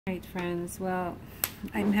Alright friends, well,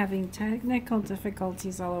 I'm having technical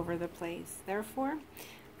difficulties all over the place. Therefore,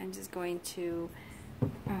 I'm just going to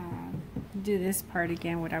do this part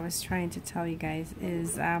again. What I was trying to tell you guys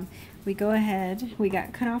is we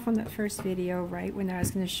got cut off on that first video right when I was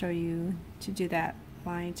going to show you to do that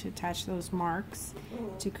line, to attach those marks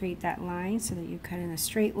to create that line so that you cut in a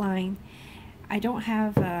straight line. I don't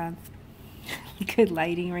have good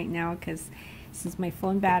lighting right now because since my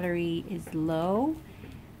phone battery is low,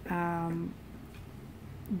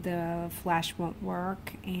 the flash won't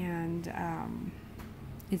work and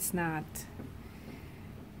it's not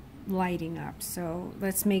lighting up, so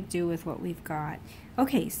let's make do with what we've got.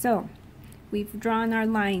 Okay, so we've drawn our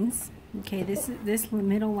lines. Okay, this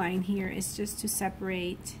middle line here is just to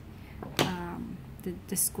separate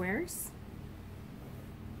the squares,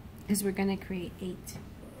 because we're going to create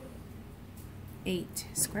eight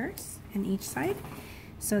squares in each side.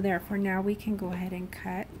 So therefore now we can go ahead and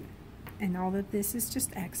cut, and all of this is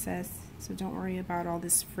just excess, so don't worry about all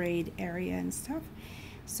this frayed area and stuff.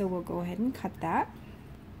 So we'll go ahead and cut that.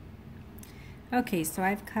 Okay, so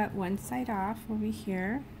I've cut one side off over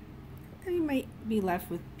here. You might be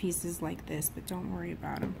left with pieces like this, but don't worry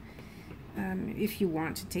about them. If you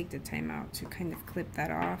want to take the time out to kind of clip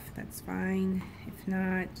that off, that's fine. If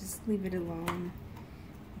not, just leave it alone.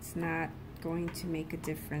 It's not going to make a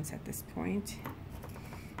difference at this point.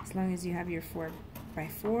 As long as you have your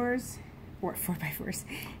 4x4s, or 4x4s,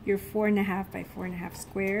 your 4.5 by 4.5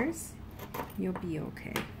 squares, you'll be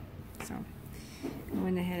okay. So I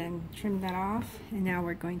went ahead and trimmed that off, and now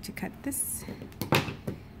we're going to cut this.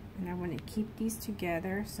 And I want to keep these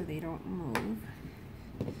together so they don't move.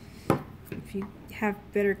 If you have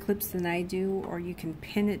better clips than I do, or you can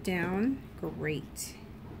pin it down, great.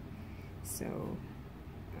 So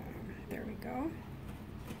there we go.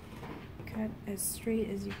 Cut as straight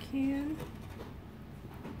as you can.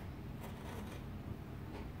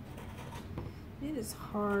 It is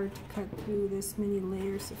hard to cut through this many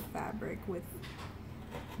layers of fabric with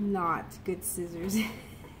not good scissors.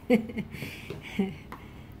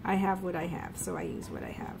 I have what I have, so I use what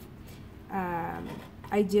I have.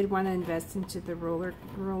 I did want to invest into the roller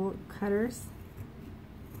cutters,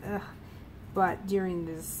 but during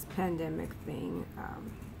this pandemic thing,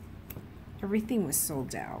 everything was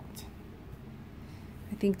sold out.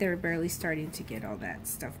 I think they're barely starting to get all that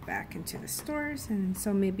stuff back into the stores, and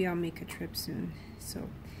so maybe I'll make a trip soon, so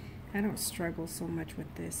I don't struggle so much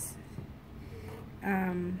with this.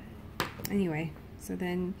 Anyway, so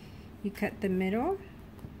then you cut the middle.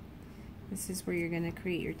 This is where you're going to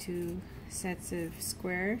create your two sets of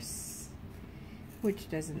squares, which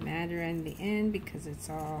doesn't matter in the end because it's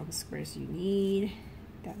all the squares you need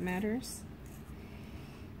that matters.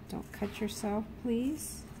 Don't cut yourself,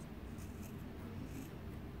 please.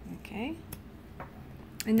 Okay,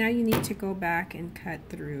 and now you need to go back and cut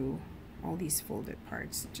through all these folded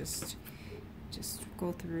parts. Just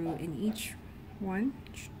go through in each one.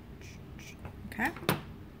 Okay.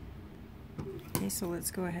 Okay, so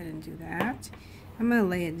let's go ahead and do that. I'm going to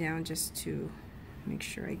lay it down just to make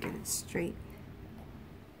sure I get it straight.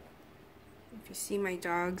 If you see my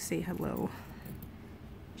dog, say hello.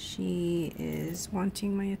 She is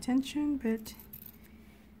wanting my attention, but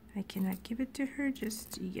I cannot give it to her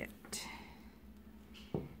just yet.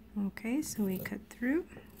 Okay, so we cut through.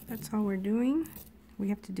 That's all we're doing. We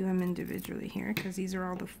have to do them individually here because these are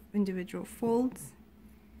all the individual folds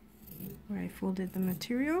where I folded the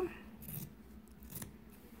material.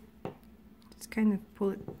 Just kind of pull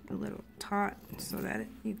it a little taut so that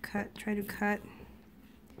you try to cut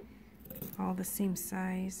all the same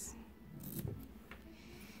size.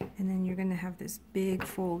 And then you're going to have this big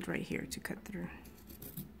fold right here to cut through.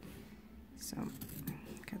 So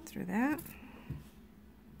cut through that.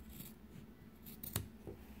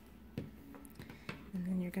 And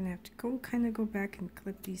then you're going to have to go back and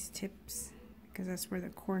clip these tips because that's where the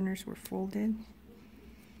corners were folded.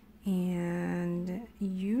 And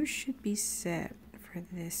you should be set for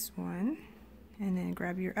this one. And then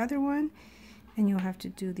grab your other one, and you'll have to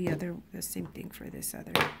do the same thing for this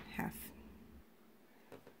other half.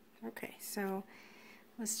 Okay, so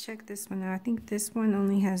let's check this one out. I think this one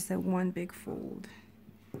only has the one big fold.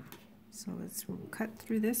 So let's cut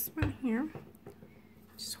through this one here.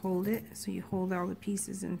 Just hold it so you hold all the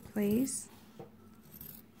pieces in place.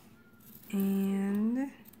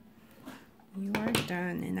 And you are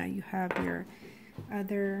done. And now you have your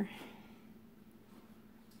other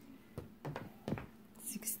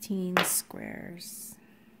 16 squares.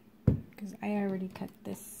 Because I already cut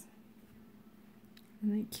this.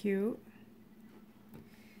 Isn't that cute?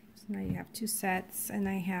 So now you have two sets, and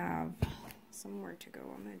I have somewhere to go.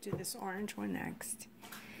 I'm going to do this orange one next.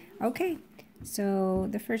 Okay, so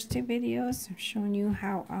the first two videos have shown you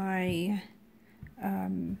how I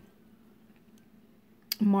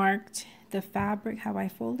marked the fabric, how I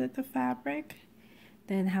folded the fabric,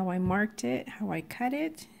 then how I marked it, how I cut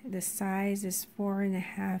it. The size is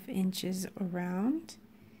 4.5 inches around.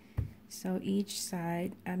 So each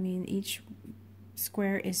side, each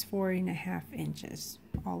square is 4.5 inches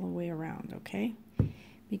all the way around, okay?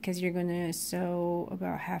 Because you're gonna sew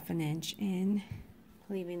about 1/2 inch in,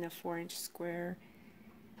 leaving a 4-inch square.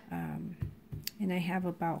 And I have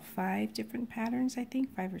about 5 different patterns, I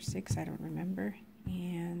think, 5 or 6, I don't remember.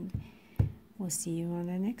 And we'll see you on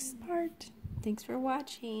the next part. Thanks for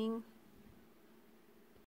watching.